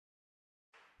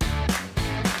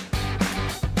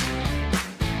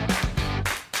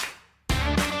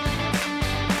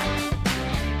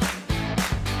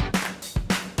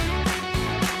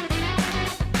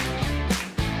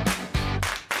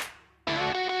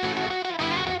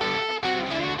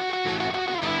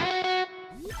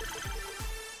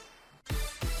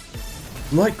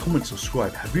Like, comment,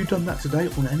 subscribe. Have you done that today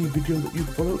on any video that you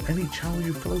follow, any channel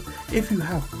you follow? If you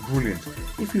have, brilliant.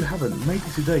 If you haven't, maybe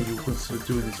today you'll consider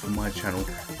doing this for my channel.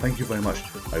 Thank you very much.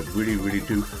 I really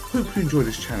do hope you enjoy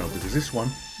this channel, because this one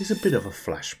is a bit of a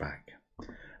flashback.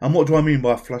 And what do I mean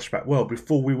by a flashback? Well,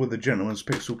 before we were the Gentleman's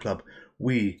Pixel Club,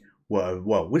 we're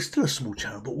still a small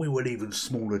channel, but we were an even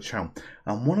smaller channel.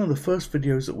 And one of the first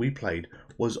videos that we played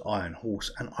was Iron Horse,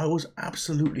 and I was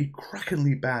absolutely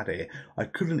crackingly bad at it. I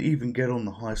couldn't even get on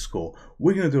the high score.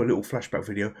 We're going to do a little flashback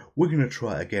video. We're going to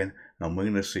try it again, and we're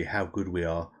going to see how good we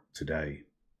are today.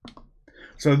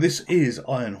 So this is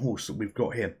Iron Horse that we've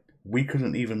got here. We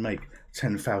couldn't even make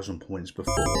 10,000 points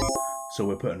before. So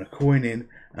we're putting a coin in,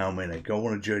 and I'm going to go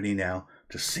on a journey now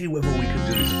to see whether we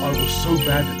can do this. I was so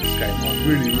bad at this game, I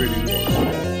really was.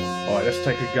 Alright, let's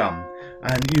take a gun.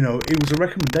 And you know, it was a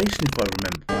recommendation if I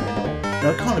remember. No,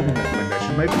 it can't have been a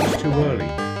recommendation, maybe it was too early.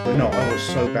 But no, I was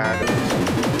so bad at this.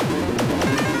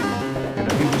 You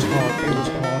know, it was hard,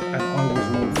 and I was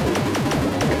awful.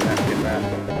 Get that.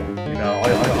 You know,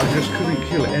 I just couldn't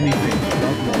kill anything for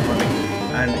love nor money.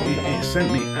 And it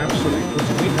sent me absolutely, because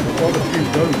we had quite a few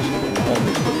goes on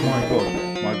this, but my God,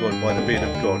 by the beard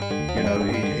of God, you know,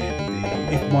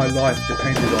 if my life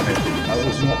depended on it, I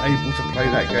was not able to play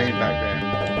that game back then.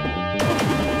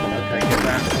 Okay, get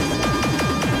that.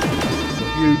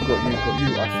 Got you.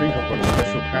 I think I've got a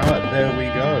special power. There we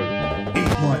go.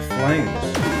 Eat my flames.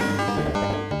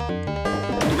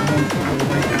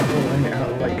 Come on, out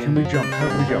of the way. Can we jump? How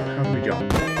do we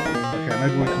jump? Okay,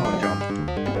 maybe we can't jump.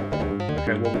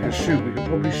 Okay, well, we can shoot. We can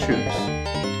probably shoot.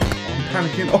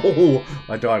 Panicking. Oh,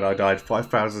 I died.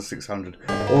 5,600.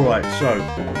 Alright, so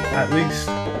at least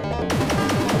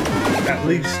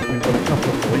we've got a couple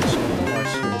of points on the high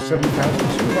score.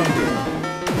 7,200.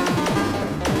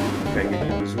 Okay, get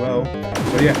you as well.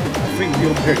 So yeah, I think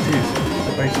the objective is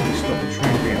to basically stop the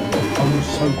train being blocked. I was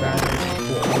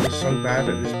so bad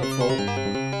at this before.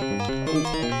 Oh,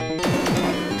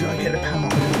 did I get the power? I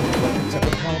picked up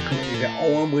the power completely there.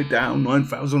 Oh, and we're down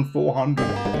 9,400.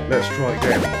 Let's try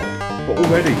again. But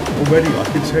already, I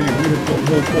can tell you, we have got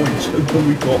more points than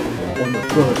we got on the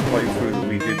first playthrough that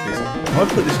we did this. I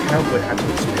put this cowboy hat on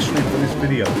especially for this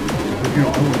video, because, you know,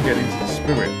 I want to get into the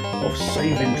spirit of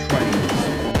saving trains.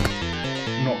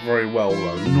 Not very well,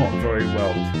 though. Not very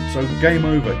well. So, game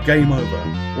over.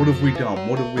 What have we done?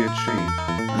 What have we achieved?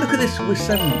 Look at this, we're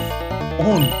 7th.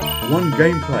 On one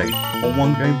gameplay, we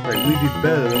did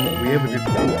better than what we ever did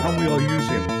before, and we are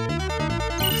using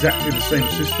exactly the same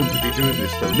system to be doing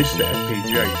this, the MiSTer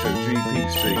FPGA, so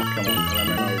GPC, come on,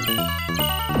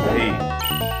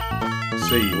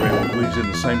 we're using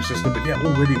the same system, but yeah,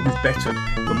 already it was better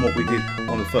than what we did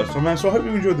on the first time around. So I hope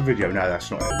you enjoyed the video. No, that's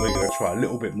not it. We're going to try a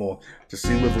little bit more to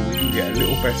see whether we can get a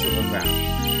little better than that.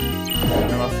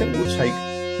 And I think we'll take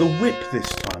the whip this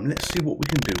time. Let's see what we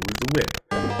can do with the whip.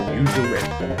 Use the whip.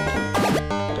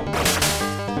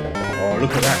 Oh,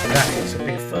 look at that. That hits a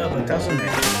bit further, doesn't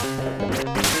it?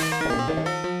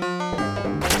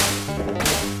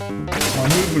 My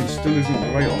movement still isn't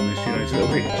great on this, you know, it's a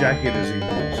little bit jagged as it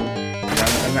moves.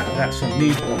 And that's a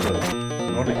me problem,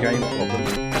 not a game problem.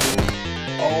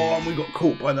 Oh, and we got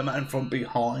caught by the man from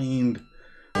behind.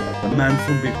 The man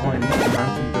from behind, not the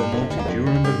man from Belmonte. Do you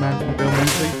remember the man from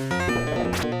Belmonte?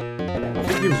 I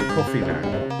think he was a coffee man.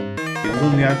 He was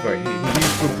on the advert. He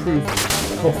used to approve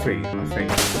coffee, I think.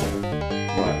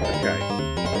 Right, okay.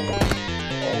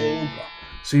 Oh,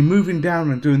 see, moving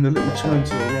down and doing the little turn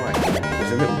to the right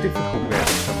is a little difficult there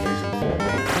for some reason for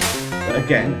me. But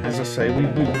again, as I say, we've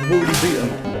already beaten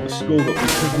a score that we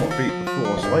could not beat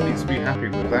before, so I need to be happy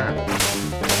with that.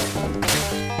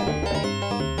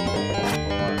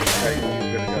 Alright, okay,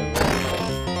 you're going to go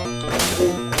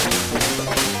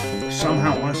there.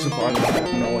 Somehow I survived that. I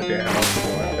have no idea how I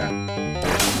survived that.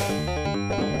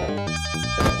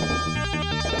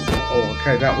 Oh,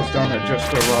 okay, that was done at just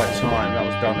the right time.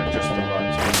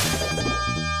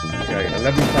 Okay,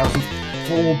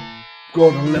 11,400.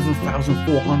 God,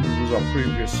 11,400 was our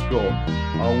previous score.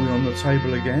 Are we on the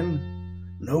table again?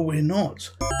 No, we're not.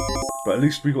 But at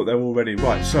least we got there already.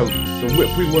 Right, so the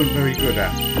whip we weren't very good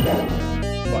at.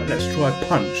 Right, let's try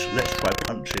punch. Let's try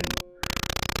punching.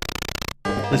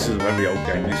 This is a very old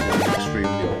game. This is an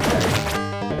extremely old game.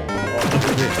 Oh, look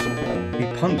at this. He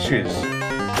punches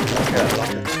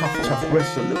like a tough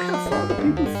wrestler. Look how far the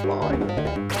people fly.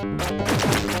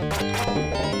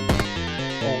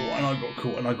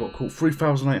 And I got caught.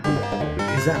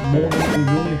 3,800. Is that more than we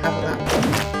normally have at that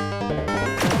point?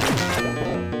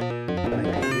 Maybe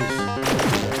it is.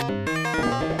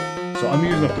 So I'm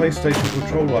using a PlayStation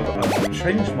controller. I've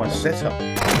changed my setup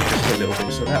just a little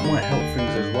bit, so that might help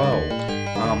things as well.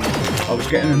 I was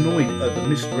getting annoyed at the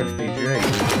MiSTer FPGA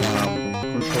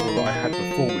controller that I had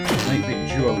before, which was an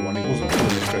 8-bit duo one. It wasn't for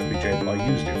MiSTer FPGA, but I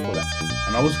used it for that.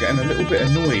 And I was getting a little bit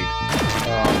annoyed.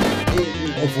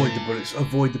 Avoid the bullets,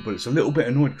 avoid the bullets. A little bit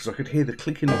annoyed because I could hear the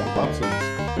clicking of the buttons.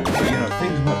 But, you know,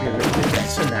 things might be a little bit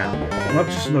better now. And I've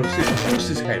just noticed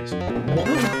horses' heads. What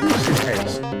are horses'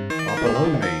 heads? Are below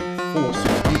me.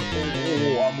 4,600.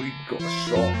 Oh, and we got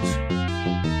shot.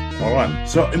 Alright,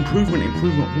 so improvement.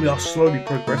 We are slowly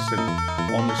progressing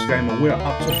on this game, and we're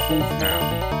up to 4th now.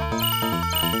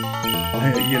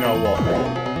 You know what?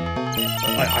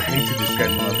 I hated this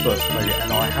game when I first played it,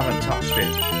 and I haven't touched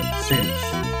it since.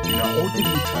 You know, or did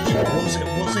we touch it? Was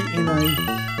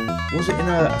it in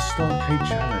a Starcade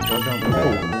challenge? I don't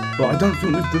recall. But I don't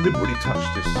think we've deliberately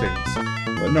touched this since.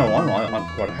 But no, I'm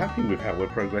quite happy with how we're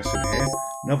progressing here.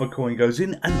 Another coin goes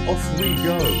in, and off we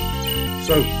go.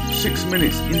 So, 6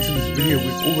 minutes into this video,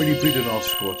 we've already beaten our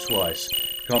score twice.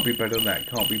 Can't be better than that,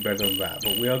 can't be better than that.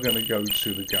 But we are going to go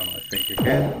to the gun, I think,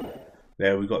 again.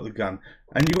 There, we got the gun.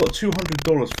 And you got $200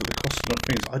 for the cost of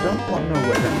things. I don't quite know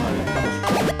where that money comes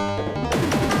from.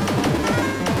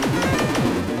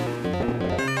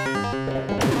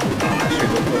 Actually,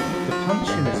 the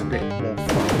punching is a bit more fun.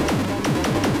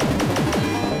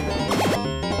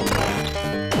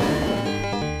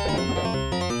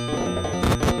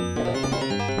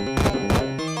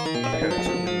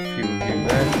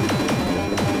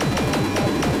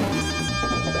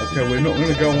 Okay, we're not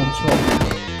going to go on top.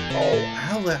 Oh,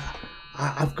 how the...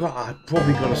 I've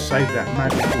probably got to save that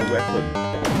magical weapon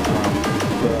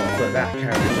for that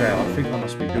carries out. I think I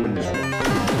must be doing this wrong.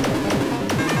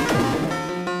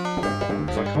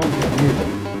 Because I can't get near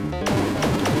them.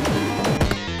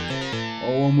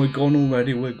 Oh, and we're gone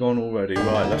already,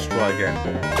 Right, let's try again.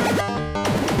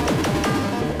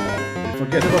 If I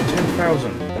get above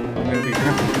 10,000, I'm going to be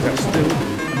happy because that's still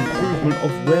an improvement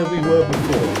of where we were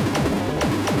before.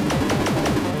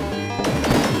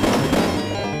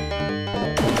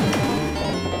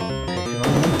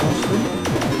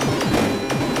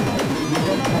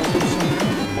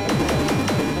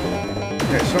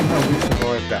 Somehow we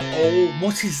survived that. Oh,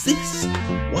 what is this?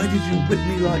 Why did you whip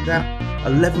me like that?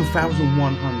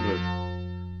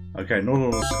 11,100. Okay, not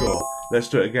on the score. Let's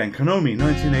do it again. Konami,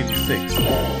 1986.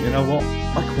 You know what?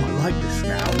 I quite like this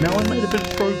now. Now I made a bit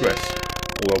of progress.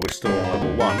 Although we're still on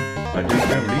level 1, I do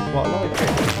generally quite like it.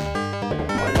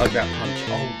 I like that punch.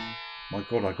 Oh my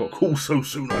god, I got caught so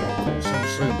soon.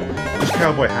 This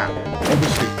cowboy hat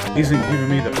obviously isn't giving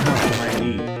me the power I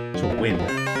need to win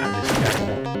at this game.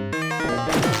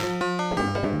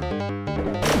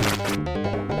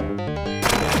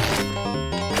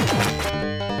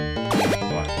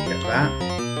 That.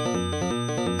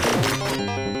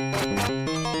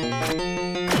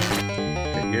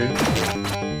 Get you.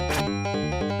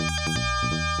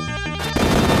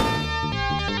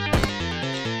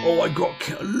 Oh, I got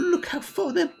killed. Look how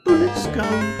far their bullets go. You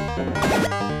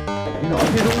know,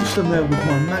 I did awesome there with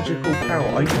my magical power.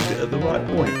 I used it at the right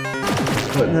point.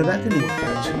 But no, that didn't work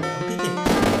out too well, did it?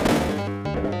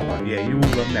 Right, yeah, you all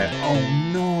run there. Oh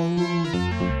no.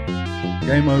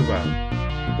 Game over.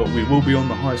 But we will be on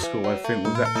the high score, I think,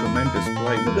 with that tremendous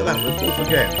play. Look at that, we're 4th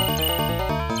again.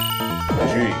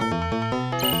 Gee.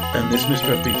 And this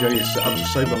MiSTer FPGA is set up to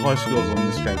save the high scores on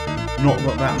this game. Not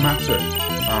that that mattered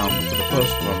for the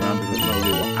first time round, because no,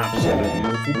 we were absolutely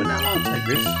awful. But now I'll take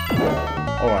this.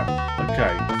 Alright,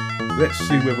 okay. Let's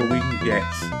see whether we can get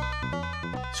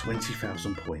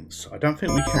 20,000 points. I don't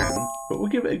think we can, but we'll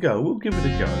give it a go.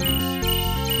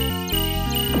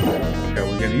 Okay,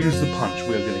 we're going to use the punch.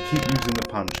 We are going to keep using the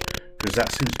punch because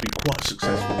that seems to be quite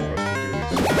successful for us to do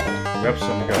this. Grab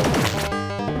some gold.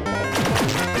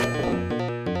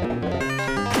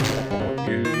 Got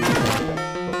you.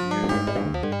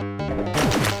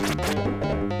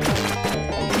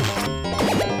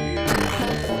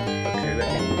 Okay, let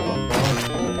me run by.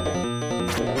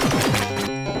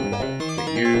 Get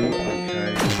you.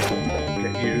 Okay.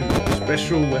 Get you.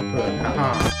 Special weapon. Haha.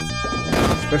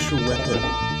 Special weapon.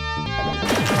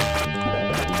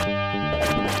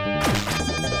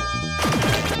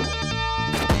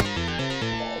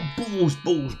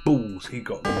 Balls, he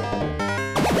got me.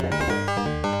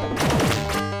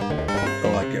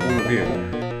 Oh, I get all of you.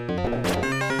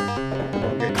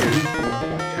 I'll get you. I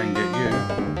can get you.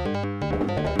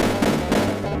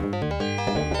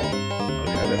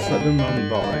 Okay, let's let them run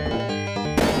by.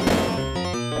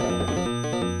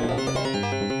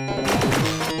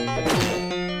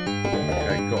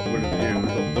 Okay, got rid of you. We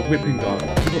got the whipping guy. We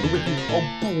got the whipping. Oh,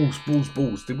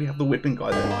 balls. Did we have the whipping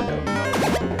guy then? I don't know.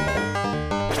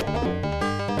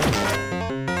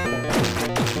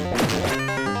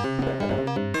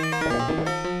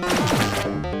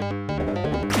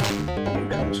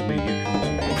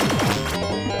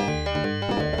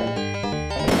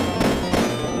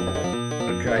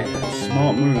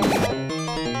 Smart move.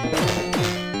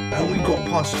 And we got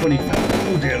past 20,000.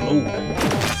 Oh dear lord.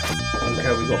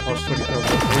 Okay, we got past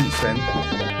 20,000 points then.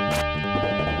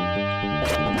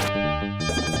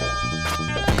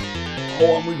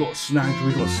 Oh, and we got snagged.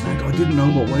 I didn't know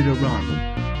what way to run.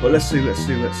 But let's see.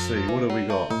 What have we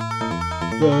got?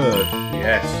 Third.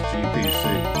 Yes, GPC.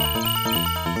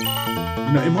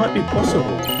 You know, it might be possible I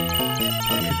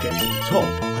could get to the top.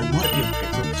 I might be able to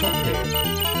get to the top here.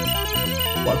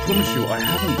 But I promise you, I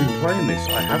haven't been playing this.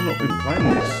 I have not been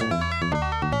playing this.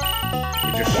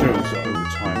 It just shows that over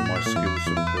time my skills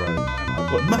have grown and I've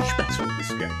got much better at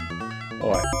this game.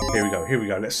 Alright, here we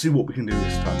go. Let's see what we can do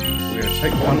this time. We're going to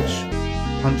take punch.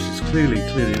 Punch is clearly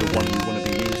the one we want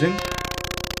to be using.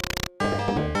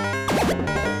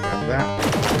 Grab that.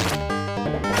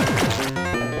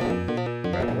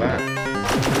 Grab that.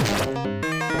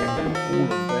 And all of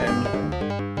them.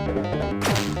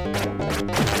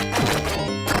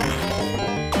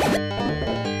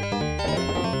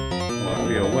 Alright,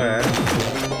 be aware.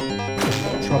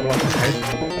 Trouble up ahead.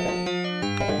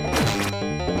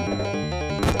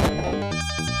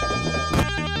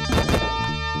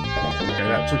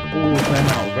 That took all of them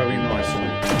out very nicely.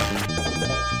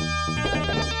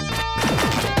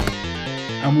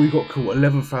 And we got caught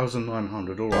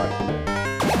 11,900, alright.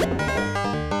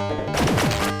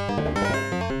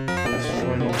 Let's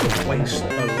try not to waste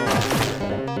a life.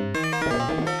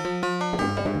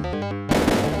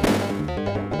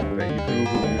 There you can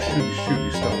all do your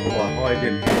shooty stuff while I hide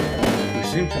in here. We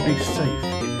seem to be safe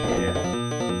in here.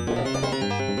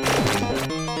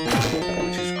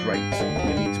 Which is great.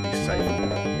 We need to be safe.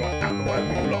 Right, out the way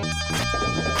we block.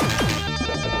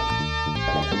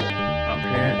 Up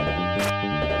here.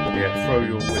 Yeah, throw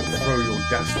your whip, throw your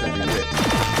dastardly whip.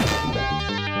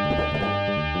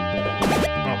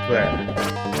 Up there.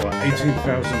 Right,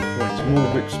 18,000 points. More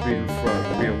whips being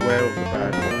thrown. Be aware of the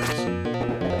bad guys.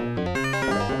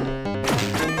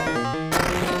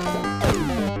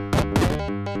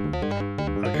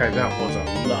 Okay, that was a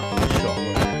lucky shot, wasn't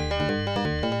it?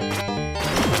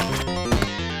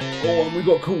 Oh, and we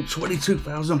got caught.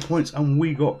 22,000 points, and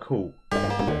we got caught.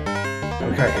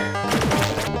 Okay.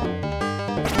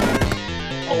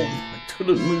 Oh, I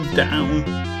couldn't move down.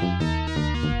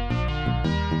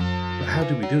 But how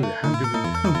did we do it?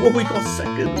 Oh, we got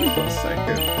second.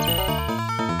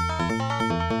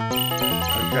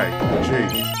 Okay, G,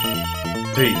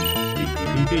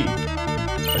 P.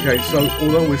 Okay, so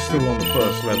although we're still on the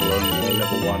first level and we're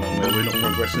level 1 and we're not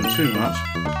progressing too much,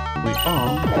 we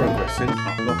are progressing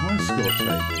up the high score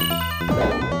table.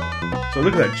 So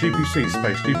look at that, GPC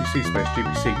space,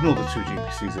 ignore the 2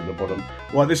 GPCs at the bottom.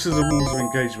 Right, this is the rules of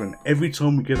engagement. Every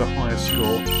time we get a higher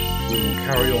score, we will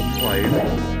carry on playing.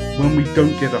 When we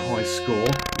don't get a high score,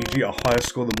 usually a higher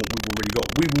score than what we've already got,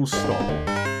 we will stop.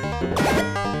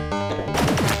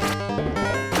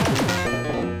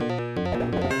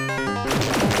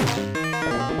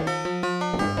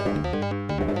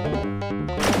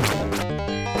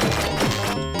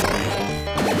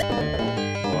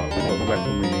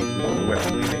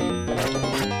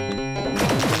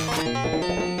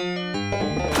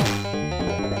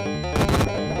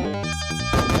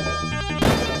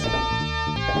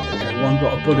 One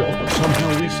got a bullet off, but somehow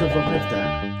we survived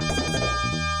that.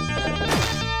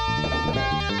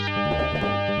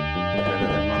 Better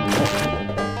than running off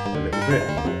a little bit.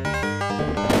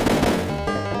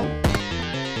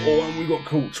 Oh, and we got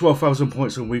caught. 12,000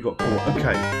 points and we got caught.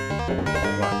 Okay.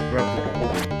 Right, grab the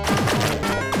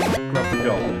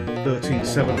gold.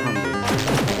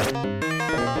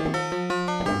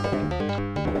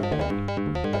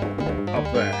 13,700. Up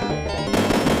there.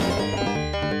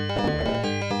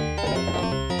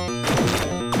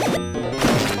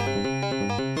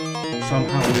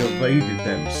 Somehow we evaded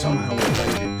them.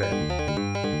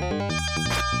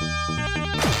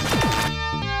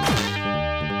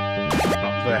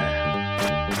 Up there.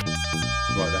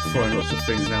 Right, they're throwing lots of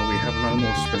things now. We have no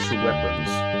more special weapons.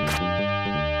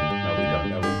 No, we don't.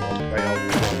 No, we've got. They are all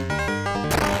gone.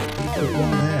 There's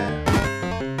one there.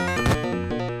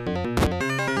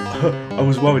 I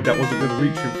was worried that wasn't going to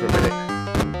reach him for a minute.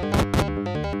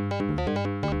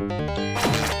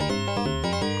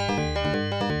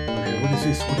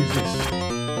 What is this?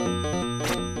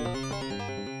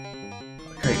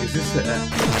 Okay, is this an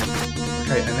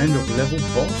end of level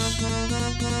boss?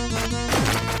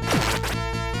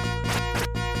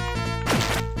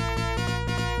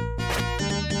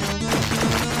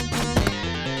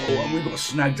 Oh, and we got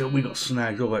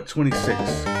snagged. All right,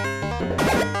 26.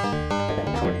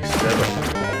 27.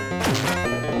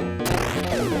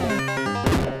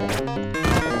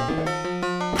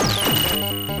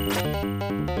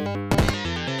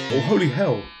 holy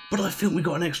hell, but I think we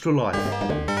got an extra life.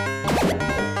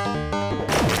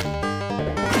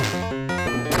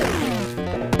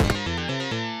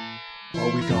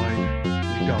 Oh, we died.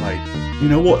 You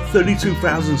know what,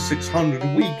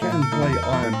 32,600, we can play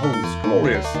Iron Hole, it's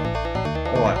glorious.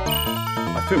 Alright,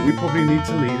 I think we probably need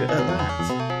to leave it at that.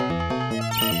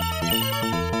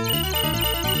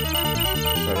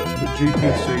 So let's put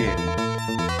GPC in.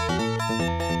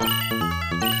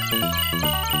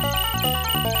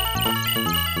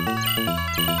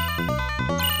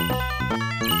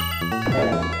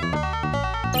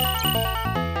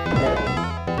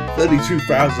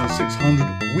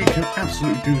 $32,600, we can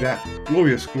absolutely do that.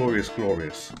 Glorious, glorious,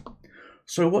 glorious.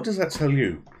 So what does that tell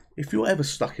you? If you're ever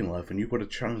stuck in life and you've got a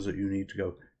challenge that you need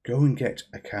to go and get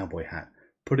a cowboy hat,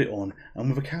 put it on, and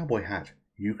with a cowboy hat,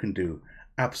 you can do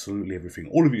absolutely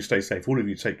everything. All of you stay safe, all of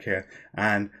you take care,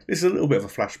 and this is a little bit of a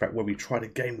flashback where we tried a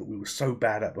game that we were so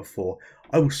bad at before.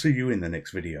 I will see you in the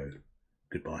next video.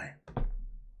 Goodbye.